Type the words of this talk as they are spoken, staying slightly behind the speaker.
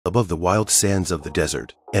Above the wild sands of the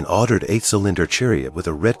desert, an ordered 8-cylinder chariot with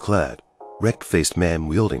a red-clad, wrecked-faced man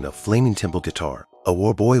wielding a flaming temple guitar, a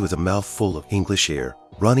war boy with a mouth full of English air,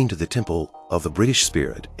 running to the temple of the British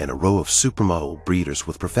spirit, and a row of supermodel breeders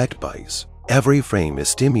with perfect bodies. Every frame is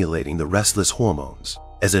stimulating the restless hormones.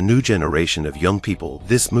 As a new generation of young people,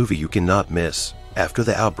 this movie you cannot miss. After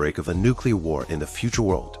the outbreak of a nuclear war in the future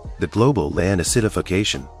world, the global land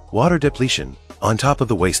acidification, water depletion, on top of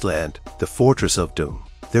the wasteland, the Fortress of Doom,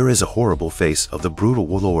 there is a horrible face of the brutal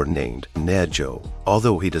warlord named Immortan Joe.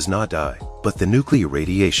 Although he does not die, but the nuclear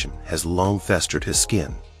radiation has long festered his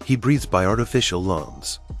skin. He breathes by artificial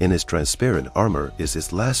lungs. In his transparent armor is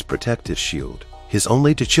his last protective shield. His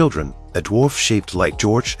only two children, a dwarf shaped like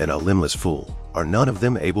George and a limbless fool, are none of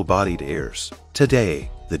them able-bodied heirs. Today,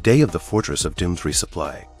 the day of the Fortress of Doom's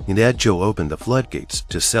resupply, Immortan Joe opened the floodgates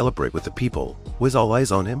to celebrate with the people. With all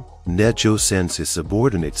eyes on him, Immortan Joe sends his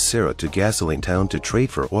subordinate Sarah to Gasoline Town to trade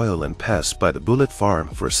for oil and pass by the bullet farm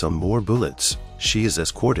for some more bullets. She is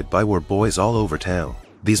escorted by war boys all over town.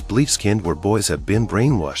 These bleach-skinned war boys have been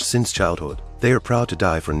brainwashed since childhood. They are proud to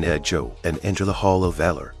die for Immortan Joe and enter the Hall of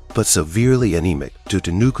Valor, but severely anemic due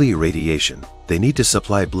to nuclear radiation. They need to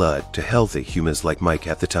supply blood to healthy humans like Mike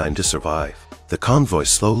at the time to survive. The convoy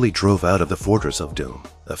slowly drove out of the Fortress of Doom.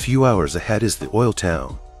 A few hours ahead is the oil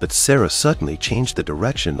town, but Sarah suddenly changed the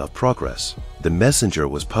direction of progress. The messenger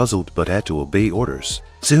was puzzled but had to obey orders.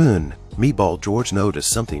 Soon, Meatball George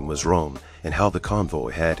noticed something was wrong and how the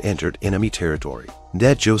convoy had entered enemy territory.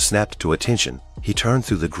 Immortan Joe snapped to attention. He turned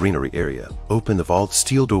through the greenery area, opened the vault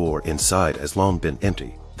steel door inside has long been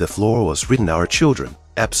empty. The floor was written "Our children,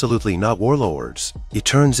 absolutely not warlords." It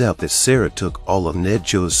turns out that Sarah took all of Immortan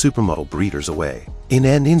Joe's supermodel breeders away. In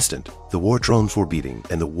an instant, the war drones were beating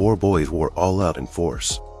and the war boys were all out in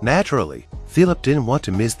force. Naturally, Philip didn't want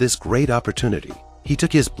to miss this great opportunity. He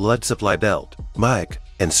took his blood supply belt, Mike,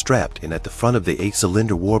 and strapped in at the front of the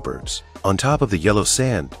 8-cylinder warbirds. On top of the yellow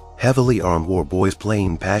sand, heavily armed war boys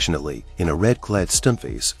playing passionately in a red-clad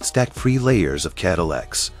stuntface stacked 3 layers of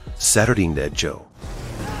Cadillacs. Saturday Immortan Joe.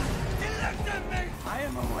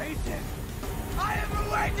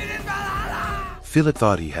 Philip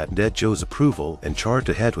thought he had Immortan Joe's approval and charged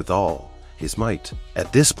ahead with all his might.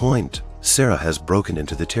 At this point, Sarah has broken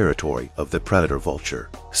into the territory of the Predator Vulture.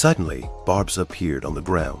 Suddenly, barbs appeared on the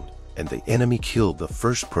ground, and the enemy killed the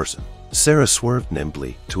first person. Sarah swerved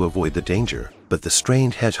nimbly to avoid the danger, but the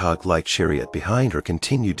strained hedgehog-like chariot behind her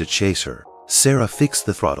continued to chase her. Sarah fixed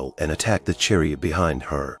the throttle and attacked the chariot behind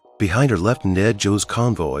her. Behind her left, Immortan Joe's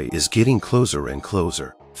convoy is getting closer and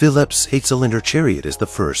closer. Philip's 8-cylinder chariot is the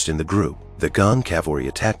first in the group. The gun cavalry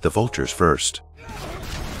attacked the vultures first.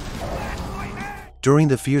 During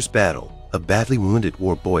the fierce battle, a badly wounded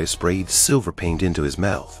war boy sprayed silver paint into his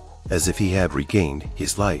mouth, as if he had regained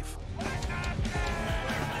his life.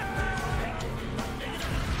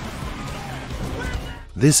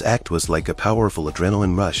 This act was like a powerful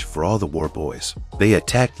adrenaline rush for all the war boys. They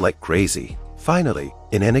attacked like crazy. Finally,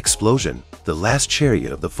 in an explosion, the last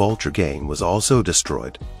chariot of the Vulture gang was also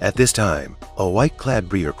destroyed. At this time, a white-clad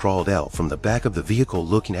breeder crawled out from the back of the vehicle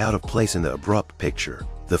looking out of place in the abrupt picture.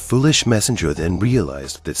 The foolish messenger then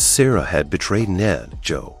realized that Sarah had betrayed Immortan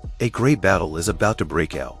Joe. A great battle is about to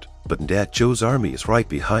break out, but Immortan Joe's army is right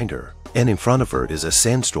behind her, and in front of her is a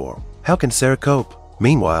sandstorm. How can Sarah cope?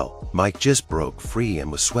 Meanwhile, Mike just broke free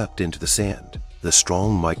and was swept into the sand. The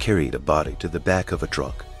strong Mike carried a body to the back of a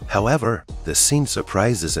truck. However, the scene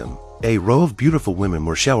surprises him. A row of beautiful women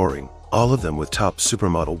were showering, all of them with top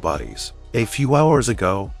supermodel bodies. A few hours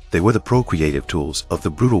ago, they were the procreative tools of the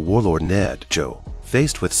brutal warlord Immortan Joe.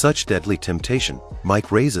 Faced with such deadly temptation,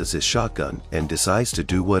 Mike raises his shotgun and decides to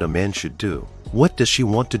do what a man should do. What does she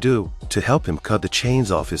want to do? To help him cut the chains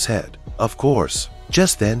off his head, of course.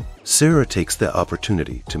 Just then, Sarah takes the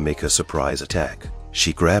opportunity to make a surprise attack.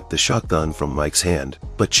 She grabbed the shotgun from Mike's hand,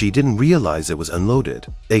 but she didn't realize it was unloaded.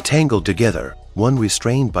 They tangled together, one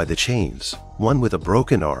restrained by the chains, one with a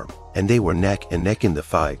broken arm, and they were neck and neck in the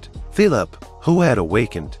fight. Philip, who had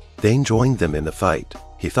awakened, then joined them in the fight.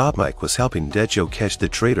 He thought Mike was helping Immortan Joe catch the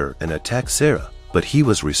traitor and attack Sarah, but he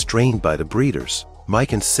was restrained by the breeders.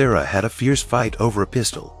 Mike and Sarah had a fierce fight over a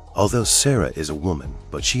pistol. Although Sarah is a woman,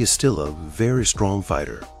 but she is still a very strong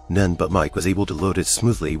fighter. None but Mike was able to load it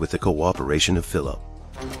smoothly with the cooperation of Philip.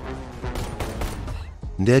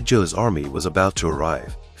 Immortan Joe's army was about to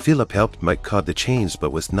arrive. Philip helped Mike cut the chains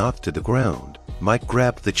but was knocked to the ground. Mike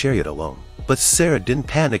grabbed the chariot alone, but Sarah didn't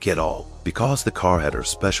panic at all because the car had her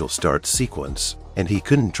special start sequence, and he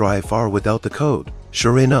couldn't drive far without the code.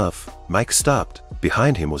 Sure enough, Mike stopped.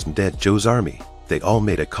 Behind him was Immortan Joe's army. They all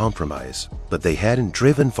made a compromise, but they hadn't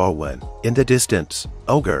driven far when, in the distance,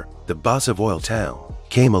 Ogre, the boss of Oil Town,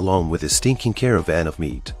 came along with his stinking caravan of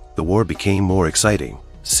meat. The war became more exciting.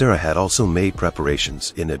 Sarah had also made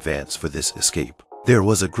preparations in advance for this escape. There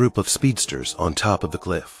was a group of speedsters on top of the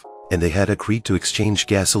cliff, and they had agreed to exchange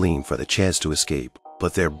gasoline for the chance to escape.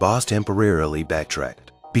 But their boss temporarily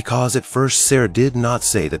backtracked, because at first Sarah did not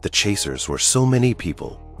say that the chasers were so many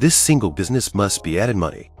people. This single business must be added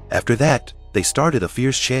money. After that, they started a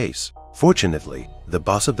fierce chase. Fortunately, the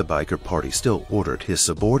boss of the biker party still ordered his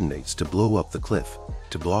subordinates to blow up the cliff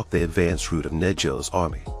to block the advance route of Ned Joe's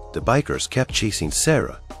army. The bikers kept chasing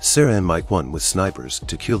Sarah. Sarah and Mike, one with snipers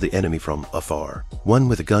to kill the enemy from afar, one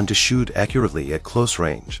with a gun to shoot accurately at close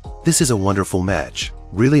range. This is a wonderful match.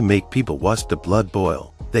 Really make people watch the blood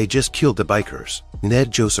boil. They just killed the bikers.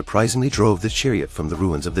 Ned Joe surprisingly drove the chariot from the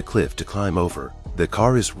ruins of the cliff to climb over. The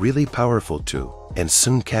car is really powerful too, and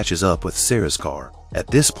soon catches up with Sarah's car. At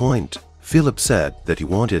this point, Philip said that he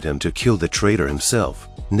wanted him to kill the traitor himself.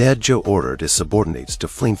 Ned Joe ordered his subordinates to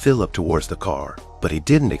fling Philip towards the car, but he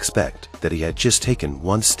didn't expect that he had just taken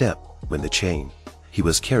one step when the chain he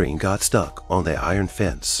was carrying got stuck on the iron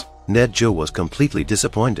fence. Ned Joe was completely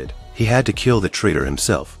disappointed. He had to kill the traitor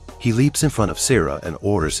himself. He leaps in front of Sarah and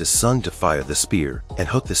orders his son to fire the spear and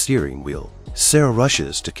hook the steering wheel. Sarah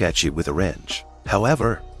rushes to catch it with a wrench.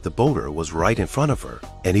 However, the boulder was right in front of her,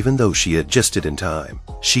 and even though she adjusted in time,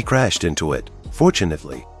 she crashed into it.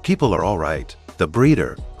 Fortunately, people are alright. The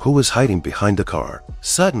breeder, who was hiding behind the car,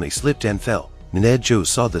 suddenly slipped and fell. Ned Joe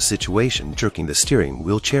saw the situation, jerking the steering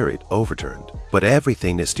wheel. Chariot overturned. But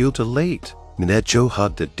everything is still too late. Ned Joe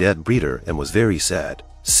hugged the dead breeder and was very sad.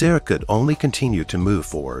 Sarah could only continue to move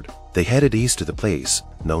forward. They headed east to the place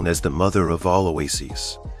known as the Mother of all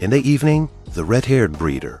Oases. In the evening, the red-haired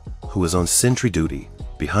breeder, who was on sentry duty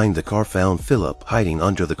behind the car, found Philip hiding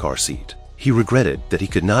under the car seat. He regretted that he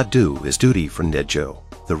could not do his duty for Ned Joe.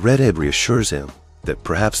 The redhead reassures him that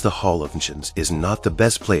perhaps the Hall of Ancients is not the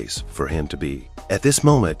best place for him to be. At this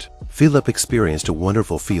moment, Philip experienced a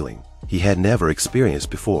wonderful feeling he had never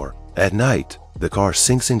experienced before. At night, the car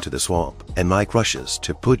sinks into the swamp, and Mike rushes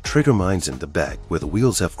to put trigger mines in the back where the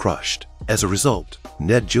wheels have crushed. As a result,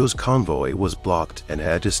 Ned Joe's convoy was blocked and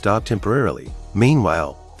had to stop temporarily.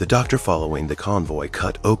 Meanwhile, the doctor following the convoy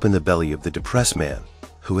cut open the belly of the depressed man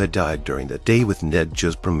who had died during the day with Ned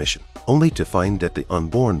Joe's permission, only to find that the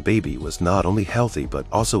unborn baby was not only healthy but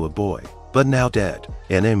also a boy, but now dead.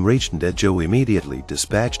 An enraged Ned Joe immediately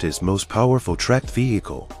dispatched his most powerful tracked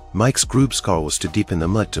vehicle. Mike's group's car was too deep in the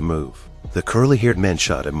mud to move. The curly-haired man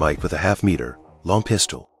shot at Mike with a half-meter long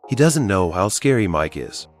pistol. He doesn't know how scary Mike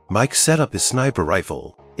is. Mike set up his sniper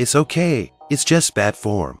rifle. It's okay, it's just bad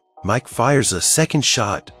form. Mike fires a second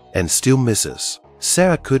shot and still misses.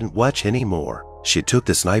 Sarah couldn't watch anymore. She took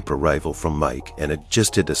the sniper rifle from Mike and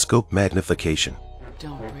adjusted the scope magnification.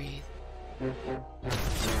 Don't breathe.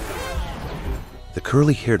 The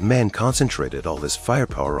curly-haired man concentrated all his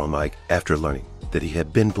firepower on Mike after learning that he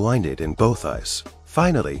had been blinded in both eyes.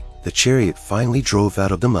 Finally, the chariot finally drove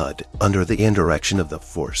out of the mud under the indirection of the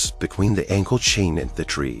force between the ankle chain and the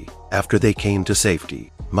tree. After they came to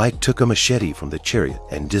safety, Mike took a machete from the chariot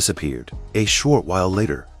and disappeared. A short while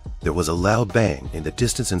later, there was a loud bang in the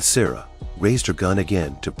distance and Sarah raised her gun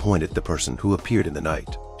again to point at the person who appeared in the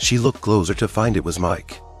night. She looked closer to find it was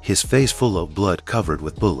Mike, his face full of blood covered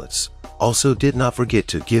with bullets. Also did not forget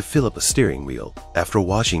to give Philip a steering wheel. After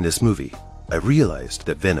watching this movie, I realized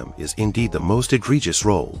that Venom is indeed the most egregious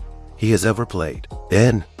role he has ever played.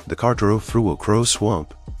 Then, the car drove through a crow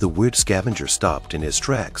swamp. The weird scavenger stopped in his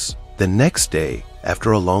tracks. The next day,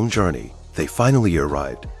 after a long journey, they finally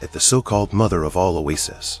arrived at the so-called Mother of all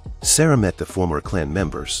Oases. Sarah met the former clan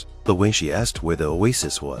members, but when she asked where the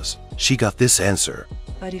oasis was, she got this answer.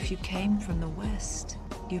 But if you came from the west,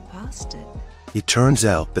 you passed it. It turns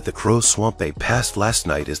out that the crow swamp they passed last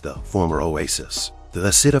night is the former oasis. The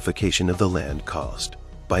acidification of the land caused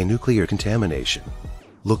by nuclear contamination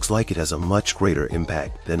looks like it has a much greater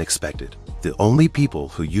impact than expected. The only people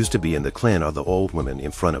who used to be in the clan are the old women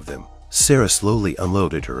in front of them. Sarah slowly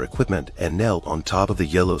unloaded her equipment and knelt on top of the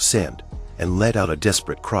yellow sand and let out a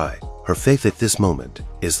desperate cry. Her faith at this moment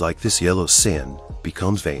is like this yellow sand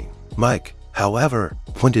becomes vain. Mike, however,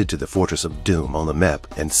 pointed to the Fortress of Doom on the map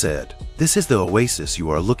and said, "This is the oasis you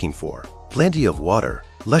are looking for. Plenty of water,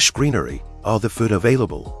 lush greenery, all the food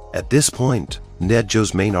available." At this point, Ned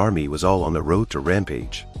Joe's main army was all on the road to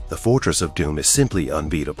Rampage. The Fortress of Doom is simply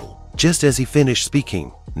unbeatable. Just as he finished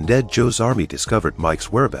speaking, Ned Joe's army discovered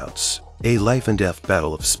Mike's whereabouts. A life-and-death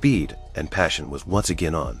battle of speed and passion was once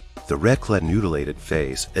again on. The red-clad mutilated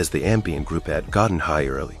phase as the ambient group had gotten high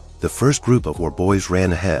early. The first group of war boys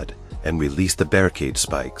ran ahead and released the barricade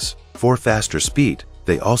spikes. For faster speed,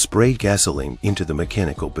 They all sprayed gasoline into the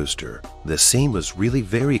mechanical booster. The scene was really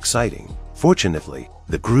very exciting. Fortunately,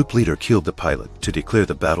 the group leader killed the pilot to declare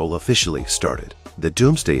the battle officially started. The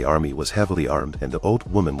Doomsday Army was heavily armed and the old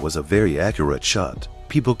woman was a very accurate shot.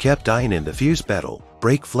 People kept dying in the fierce battle.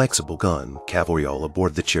 Break flexible gun, cavalry all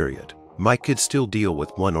aboard the chariot. Mike could still deal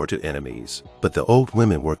with 1 or 2 enemies, but the old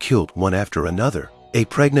women were killed one after another. A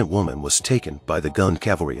pregnant woman was taken by the gun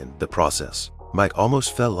cavalry in the process. Mike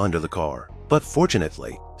almost fell under the car, but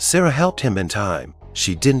fortunately, Sarah helped him in time.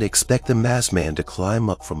 She didn't expect the masked man to climb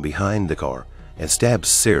up from behind the car and stab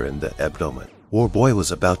Sarah in the abdomen. Warboy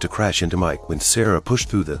was about to crash into Mike when Sarah pushed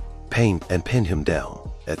through the paint and pinned him down.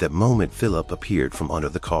 At that moment, Philip appeared from under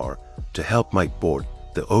the car to help Mike board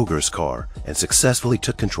the ogre's car and successfully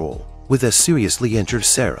took control. With a seriously injured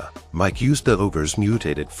Sarah, Mike used the ogre's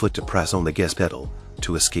mutated foot to press on the gas pedal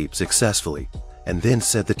to escape successfully, and then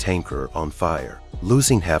set the tanker on fire,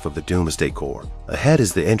 losing half of the Doomsday Corps. Ahead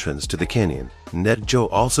is the entrance to the canyon. Ned Joe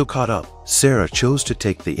also caught up. Sarah chose to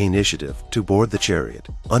take the initiative to board the chariot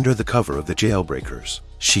under the cover of the jailbreakers.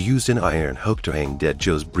 She used an iron hook to hang Dead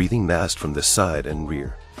Joe's breathing mask from the side and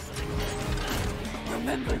rear.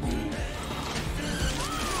 Remember me.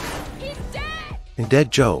 He's dead! And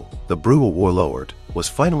Dead Joe, the brutal warlord, was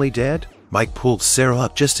finally dead. Mike pulled Sarah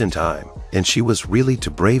up just in time, and she was really too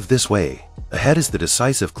brave this way. Ahead is the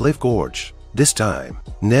decisive Cliff Gorge. This time,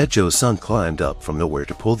 Ned Joe's son climbed up from nowhere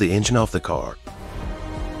to pull the engine off the car.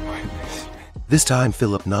 This time,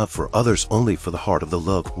 Philip, not for others, only for the heart of the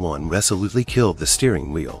loved one, resolutely killed the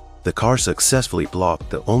steering wheel. The car successfully blocked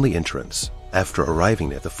the only entrance. After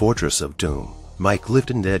arriving at the Fortress of Doom, Mike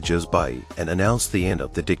lifted Ned Joe's body and announced the end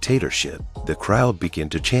of the dictatorship. The crowd began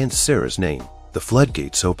to chant Sarah's name. The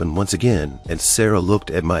floodgates opened once again, and Sarah looked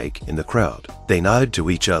at Mike in the crowd. They nodded to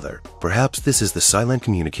each other. Perhaps this is the silent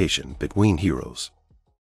communication between heroes.